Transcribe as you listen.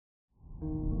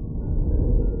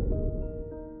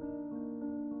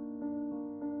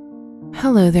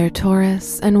Hello there,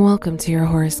 Taurus, and welcome to your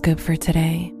horoscope for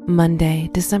today, Monday,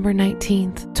 December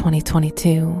 19th,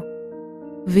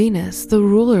 2022. Venus, the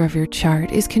ruler of your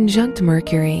chart, is conjunct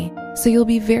Mercury, so you'll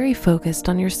be very focused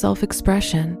on your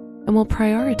self-expression and will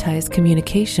prioritize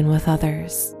communication with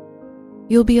others.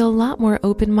 You'll be a lot more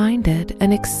open-minded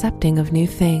and accepting of new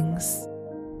things.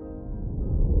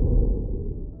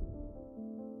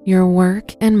 Your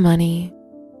work and money.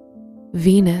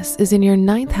 Venus is in your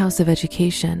 9th house of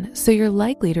education, so you're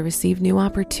likely to receive new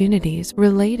opportunities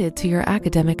related to your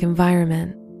academic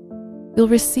environment. You'll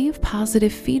receive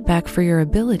positive feedback for your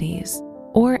abilities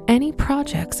or any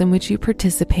projects in which you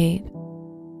participate.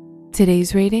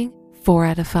 Today's rating, 4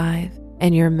 out of 5,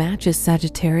 and your match is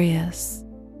Sagittarius.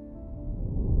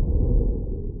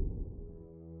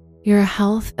 Your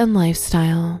health and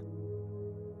lifestyle.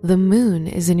 The moon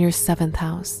is in your 7th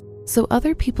house, so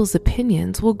other people's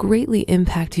opinions will greatly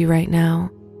impact you right now.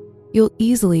 You'll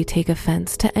easily take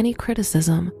offense to any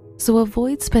criticism, so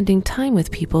avoid spending time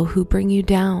with people who bring you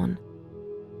down.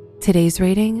 Today's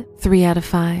rating, 3 out of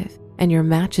 5, and your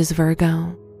match is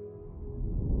Virgo.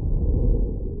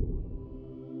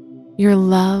 Your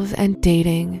love and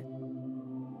dating.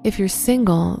 If you're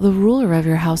single, the ruler of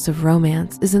your house of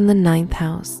romance is in the 9th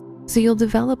house, so you'll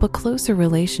develop a closer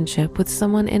relationship with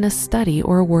someone in a study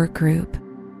or work group.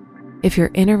 If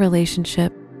you're in a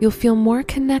relationship, you'll feel more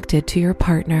connected to your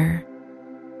partner.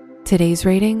 Today's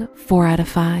rating, 4 out of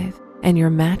 5, and your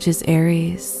match is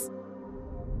Aries.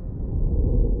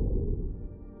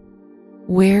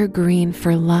 Wear green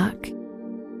for luck.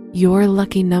 Your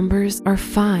lucky numbers are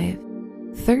 5,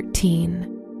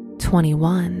 13,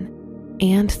 21,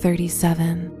 and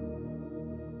 37.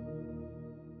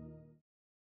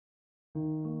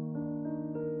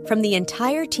 From the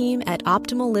entire team at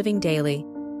Optimal Living Daily,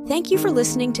 thank you for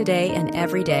listening today and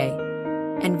every day.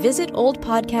 And visit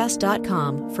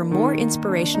oldpodcast.com for more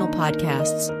inspirational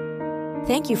podcasts.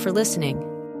 Thank you for listening.